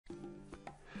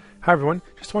Hi everyone,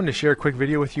 just wanted to share a quick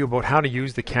video with you about how to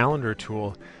use the calendar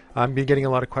tool. I've been getting a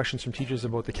lot of questions from teachers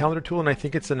about the calendar tool, and I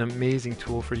think it's an amazing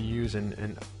tool for you to use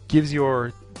and gives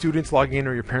your students logging in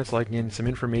or your parents logging in some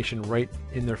information right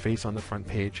in their face on the front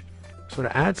page. So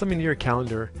to add something to your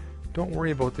calendar, don't worry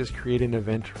about this create an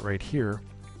event right here.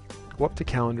 Go up to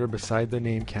calendar beside the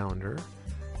name calendar,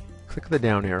 click the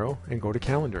down arrow and go to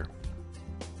calendar.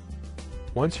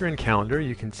 Once you're in calendar,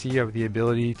 you can see you have the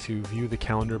ability to view the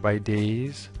calendar by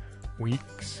days,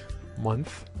 weeks,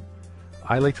 month.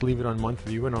 I like to leave it on month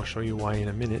view, and I'll show you why in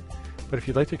a minute. But if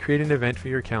you'd like to create an event for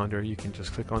your calendar, you can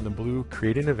just click on the blue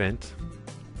create an event,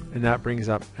 and that brings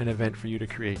up an event for you to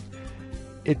create.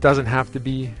 It doesn't have to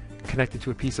be connected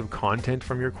to a piece of content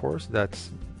from your course.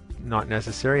 That's not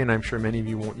necessary, and I'm sure many of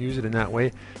you won't use it in that way.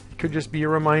 It could just be a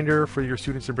reminder for your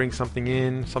students to bring something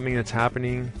in, something that's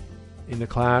happening in the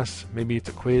class. Maybe it's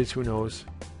a quiz, who knows.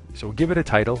 So give it a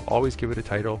title, always give it a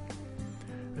title.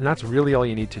 And that's really all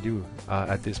you need to do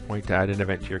at this point to add an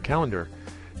event to your calendar.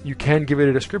 You can give it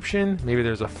a description. Maybe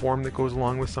there's a form that goes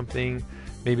along with something.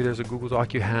 Maybe there's a Google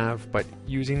Doc you have. But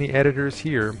using the editors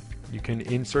here, you can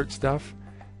insert stuff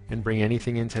and bring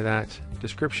anything into that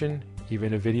description,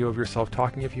 even a video of yourself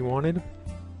talking if you wanted.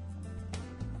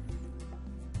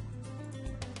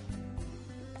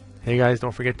 Hey guys,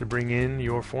 don't forget to bring in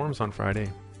your forms on Friday.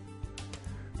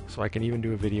 So I can even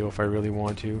do a video if I really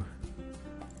want to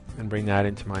and bring that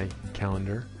into my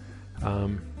calendar.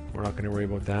 We're not going to worry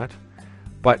about that.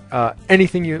 But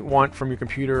anything you want from your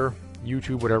computer,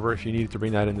 YouTube, whatever, if you needed to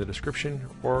bring that in the description,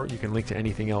 or you can link to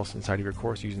anything else inside of your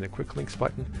course using the quick links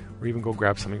button, or even go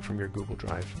grab something from your Google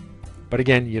Drive. But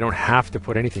again, you don't have to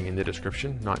put anything in the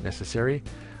description, not necessary.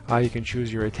 You can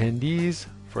choose your attendees.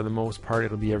 For the most part,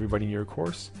 it'll be everybody in your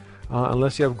course.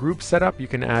 Unless you have groups set up, you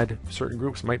can add certain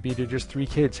groups. Might be to just 3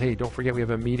 kids. Hey, don't forget we have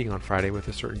a meeting on Friday with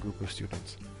a certain group of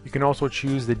students. You can also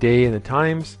choose the day and the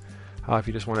times. If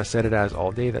you just want to set it as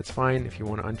all day, that's fine. If you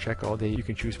want to uncheck all day, you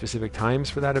can choose specific times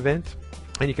for that event.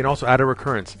 And you can also add a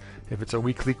recurrence. If it's a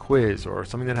weekly quiz or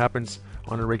something that happens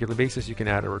on a regular basis, you can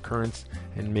add a recurrence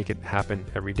and make it happen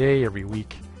every day, every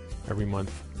week, every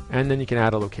month. And then you can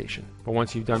add a location. But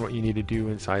once you've done what you need to do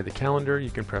inside the calendar, you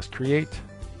can press create.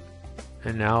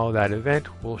 And now that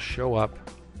event will show up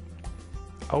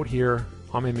out here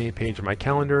on my main page of my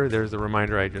calendar. There's the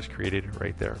reminder I just created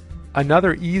right there.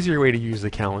 Another easier way to use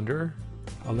the calendar,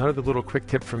 another little quick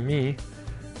tip from me,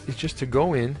 is just to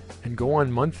go in and go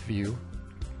on month view,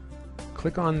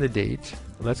 click on the date.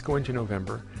 Let's go into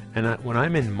November. And when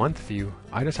I'm in month view,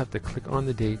 I just have to click on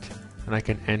the date and I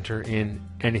can enter in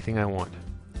anything I want.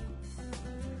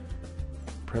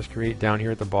 Press create down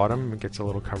here at the bottom. It gets a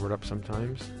little covered up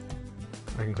sometimes.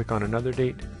 I can click on another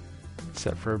date,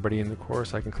 set for everybody in the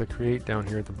course. I can click create down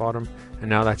here at the bottom, and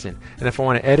now that's in. And if I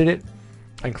want to edit it,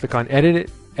 I can click on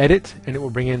edit, and it will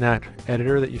bring in that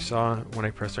editor that you saw when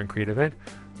I pressed on create event.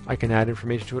 I can add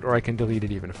information to it, or I can delete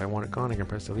it even. If I want it gone, I can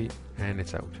press delete, and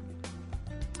it's out.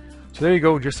 So there you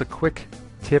go, just a quick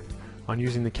tip on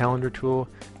using the calendar tool.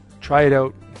 Try it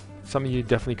out. Something you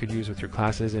definitely could use with your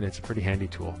classes, and it's a pretty handy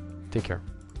tool. Take care.